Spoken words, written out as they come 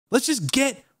let's just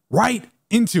get right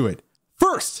into it.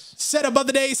 First, setup of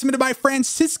the day submitted by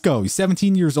Francisco. He's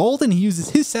 17 years old and he uses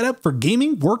his setup for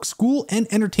gaming, work, school,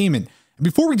 and entertainment. And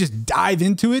before we just dive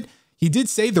into it, he did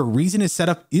say the reason his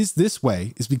setup is this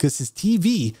way is because his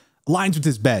TV aligns with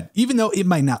his bed. Even though it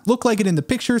might not look like it in the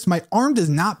pictures, my arm does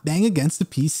not bang against the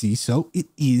PC, so it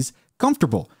is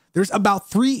comfortable. There's about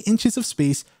 3 inches of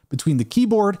space between the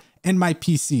keyboard and my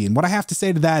PC. And what I have to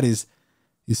say to that is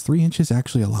 3 inches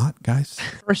actually a lot, guys?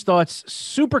 First thoughts,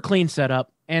 super clean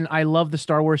setup. And I love the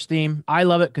Star Wars theme. I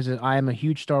love it because I am a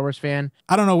huge Star Wars fan.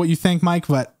 I don't know what you think, Mike,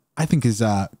 but I think his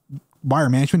wire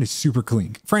management is super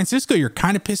clean. Francisco, you're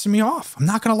kind of pissing me off. I'm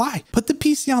not going to lie. Put the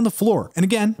PC on the floor. And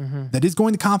again, that is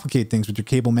going to complicate things with your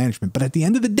cable management. But at the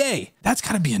end of the day, that's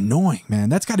got to be annoying, man.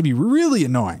 That's got to be really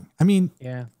annoying. I mean,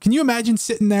 yeah. Can you imagine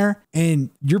sitting there and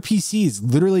your PC is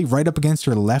literally right up against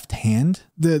your left hand?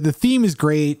 The theme is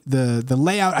great. The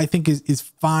layout, I think, is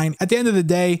fine. At the end of the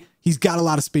day, he's got a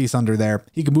lot of space under there.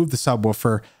 He can move the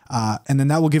subwoofer, and then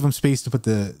that will give him space to put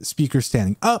the speakers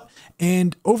standing up.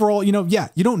 And overall, you know, yeah,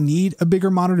 you don't need a bigger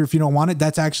monitor if you don't want it.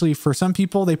 That's actually, for some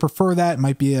people, they prefer that. It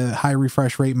might be a high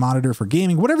refresh rate monitor for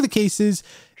gaming. Whatever the case is,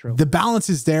 True. The balance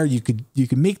is there. You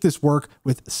could make this work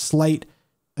with slight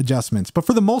adjustments. But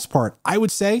for the most part, I would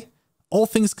say, all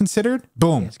things considered,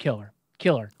 boom. Yeah, it's killer.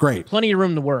 Killer. Great. Plenty of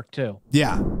room to work, too.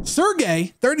 Yeah.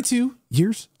 Sergey, 32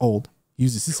 years old,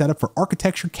 uses his setup for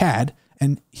architecture CAD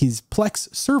and his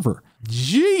Plex server.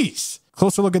 Jeez.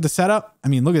 Closer look at the setup. I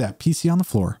mean, look at that PC on the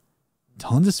floor.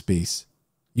 Tons of space.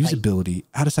 Usability.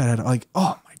 Out of sight, out of, like,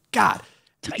 oh my God.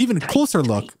 Even a closer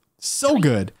look. So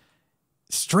good.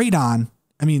 Straight on.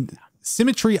 I mean,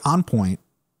 symmetry on point.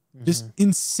 Just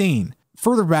insane.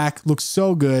 Further back looks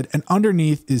so good. And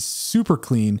underneath is super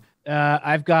clean.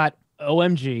 I've got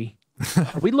OMG.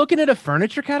 Are we looking at a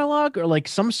furniture catalog or like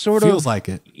some sort Feels like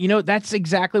it. You know, that's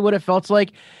exactly what it felt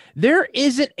like. There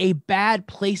isn't a bad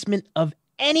placement of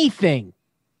anything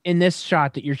in this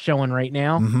shot that you're showing right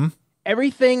now.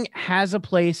 Everything has a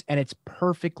place and it's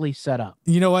perfectly set up.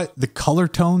 You know what? The color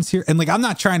tones here, and like, I'm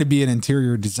not trying to be an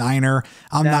interior designer.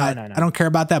 I don't care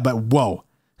about that, but whoa.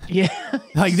 Yeah.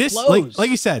 Like this, like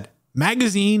you said,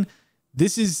 magazine.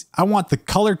 This is, I want the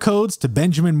color codes to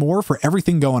Benjamin Moore for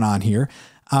everything going on here.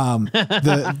 I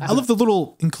love the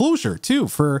little enclosure too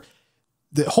for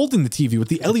holding the TV with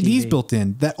the LEDs built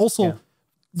in. That also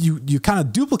you kind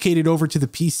of duplicated over to the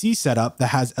PC setup that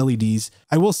has LEDs.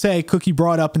 I will say, Cookie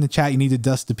brought up in the chat, you need to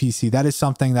dust the PC. That is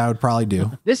something that I would probably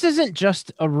do. This isn't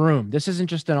just a room. This isn't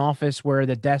just an office where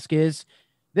the desk is.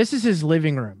 This is his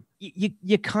living room.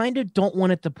 You kind of don't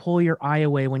want it to pull your eye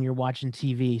away when you're watching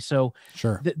TV. So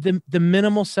sure, the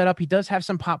minimal setup. He does have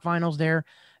some pop vinyls there.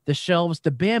 The shelves,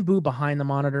 the bamboo behind the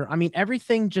monitor. I mean,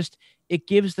 everything just, it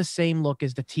gives the same look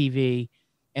as the TV.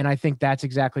 And I think that's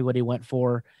exactly what he went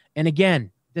for. And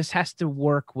again, this has to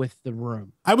work with the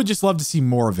room. I would just love to see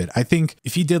more of it. I think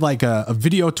if he did like a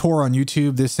video tour on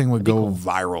YouTube, this thing would go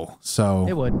viral. So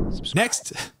it would. Subscribe.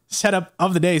 Next setup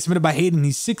of the day submitted by Hayden.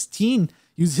 He's 16,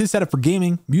 uses his setup for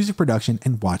gaming, music production,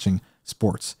 and watching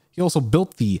sports. He also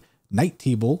built the night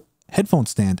table, headphone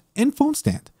stand, and phone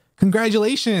stand.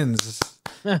 Congratulations.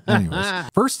 Anyways,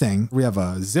 first thing, we have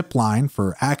a zip line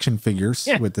for action figures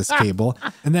with this cable.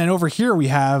 And then over here, we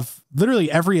have literally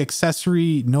every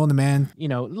accessory known to man. You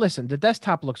know, listen, the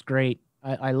desktop looks great.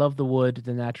 I love the wood,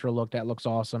 the natural look. That looks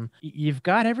awesome. You've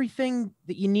got everything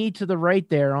that you need to the right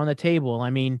there on the table. I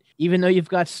mean, even though you've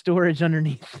got storage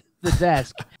underneath the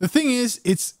desk. The thing is,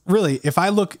 it's really, if I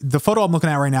look, the photo I'm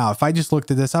looking at right now, if I just looked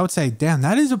at this, I would say, damn,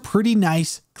 that is a pretty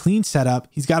nice, clean setup.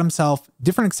 He's got himself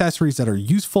different accessories that are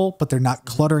useful, but they're not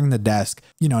cluttering the desk.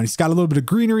 You know, and he's got a little bit of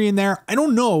greenery in there. I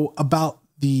don't know about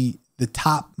the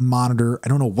top monitor. I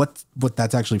don't know what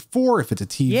that's actually for, if it's a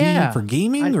TV for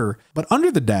gaming but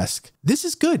under the desk, this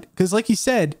is good. Because like he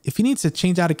said, if he needs to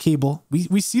change out a cable,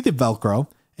 we see the Velcro.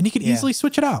 And he could easily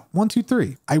switch it out. 1, 2,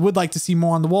 3. I would like to see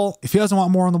more on the wall. If he doesn't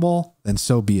want more on the wall, then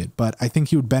so be it. But I think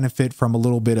he would benefit from a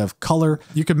little bit of color.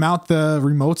 You could mount the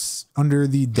remotes under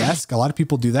the desk. A lot of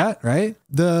people do that, right?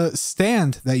 The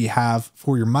stand that you have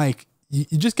for your mic, you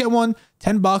just get one,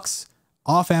 $10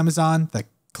 off Amazon that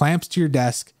clamps to your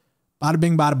desk. Bada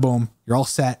bing, bada boom. You're all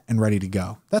set and ready to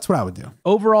go. That's what I would do.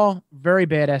 Overall, very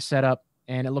badass setup.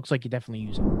 And it looks like you definitely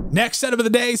use it. Next setup of the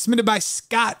day submitted by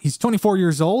Scott. He's 24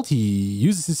 years old. He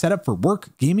uses his setup for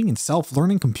work, gaming, and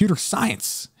self-learning computer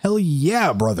science. Hell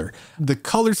yeah, brother. The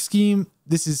color scheme,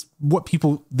 this is what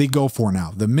people, they go for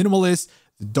now. The minimalist,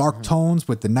 the dark tones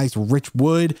with the nice rich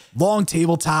wood, long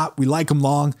tabletop. We like them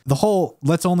long. The whole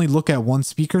let's only look at one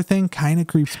speaker thing kind of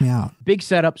creeps me out. Big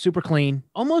setup, super clean,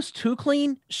 almost too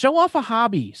clean. Show off a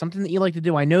hobby, something that you like to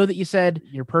do. I know that you said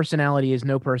your personality is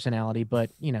no personality, but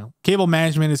you know. Cable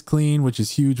management is clean, which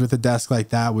is huge with a desk like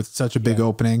that with such a big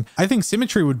opening. I think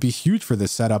symmetry would be huge for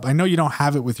this setup. I know you don't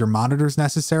have it with your monitors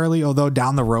necessarily, although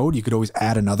down the road you could always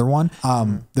add another one.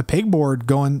 The pegboard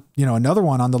going, you know, another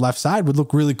one on the left side would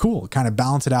look really cool. Kind of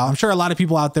balance it out. I'm sure a lot of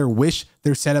people out there wish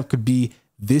their setup could be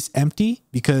this empty,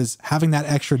 because having that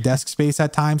extra desk space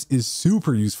at times is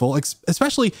super useful,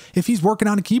 especially if he's working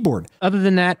on a keyboard. Other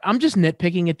than that, I'm just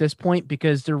nitpicking at this point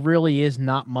because there really is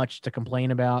not much to complain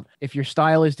about. If your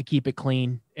style is to keep it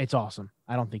clean, it's awesome.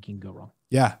 I don't think you can go wrong.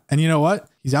 Yeah. And you know what?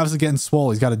 He's obviously getting swole.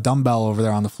 He's got a dumbbell over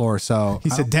there on the floor. So he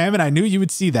said, damn it, I knew you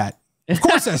would see that. Of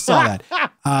course I saw that.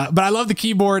 But I love the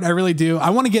keyboard. I really do.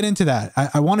 I want to get into that.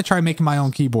 I want to try making my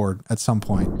own keyboard at some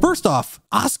point. First off,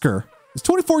 Oscar is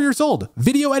 24 years old.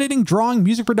 Video editing, drawing,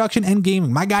 music production, and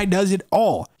gaming. My guy does it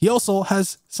all. He also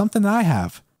has something that I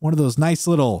have. One of those nice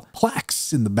little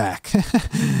plaques in the back.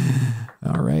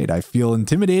 All right. I feel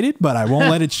intimidated, but I won't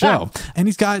let it show. And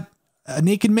he's got a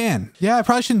naked man. Yeah, I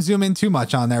probably shouldn't zoom in too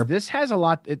much on there. This has a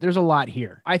lot. There's a lot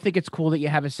here. I think it's cool that you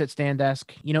have a sit-stand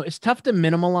desk. You know, it's tough to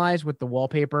minimalize with the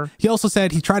wallpaper. He also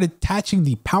said he tried attaching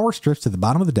the power strips to the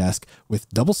bottom of the desk with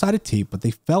double-sided tape, but they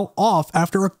fell off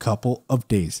after a couple of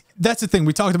days. That's the thing.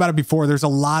 We talked about it before. There's a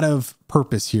lot of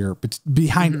purpose here, but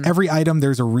behind every item,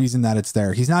 there's a reason that it's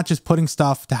there. He's not just putting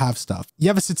stuff to have stuff. You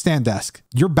have a sit-stand desk.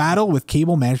 Your battle with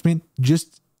cable management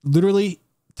just literally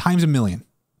times a million.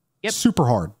 Yep. Super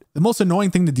hard. The most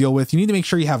annoying thing to deal with, you need to make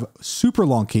sure you have super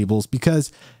long cables,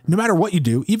 because no matter what you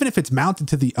do, even if it's mounted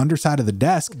to the underside of the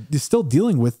desk, you're still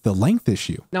dealing with the length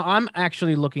issue. Now, I'm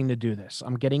actually looking to do this.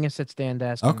 I'm getting a sit-stand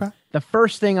desk. Okay. The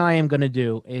first thing I am going to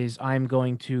do is I'm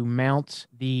going to mount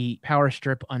the power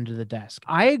strip under the desk.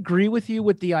 I agree with you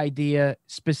with the idea,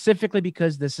 specifically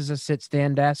because this is a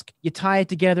sit-stand desk. You tie it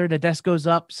together, the desk goes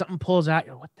up, something pulls out.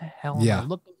 You're, what the hell am I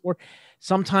looking for?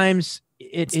 Sometimes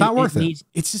it's not worth it.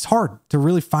 It's just hard to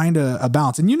really find a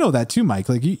balance. And you know that too, Mike.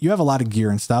 Like you have a lot of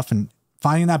gear and stuff, and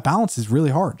finding that balance is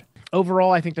really hard.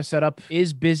 Overall, I think the setup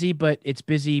is busy, but it's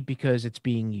busy because it's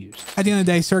being used. At the end of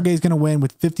the day, Sergey's going to win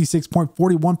with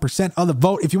 56.41% of the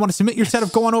vote. If you want to submit your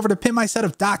setup, go on over to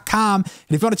pimpmysetup.com. And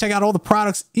if you want to check out all the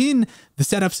products in the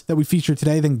setups that we featured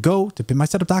today, then go to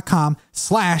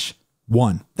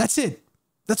pimpmysetup.com/1. That's it.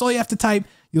 That's all you have to type.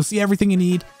 You'll see everything you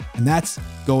need, and that's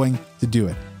going to do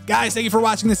it. Guys, thank you for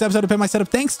watching this episode of Pimp My Setup.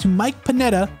 Thanks to Mike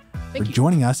Panetta for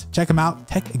joining us. Check him out,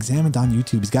 Tech Examined on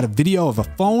YouTube. He's got a video of a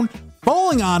phone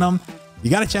falling on him. You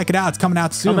got to check it out. It's coming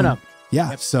out soon. Coming up.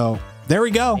 Yeah, so there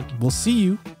we go. We'll see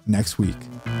you next week.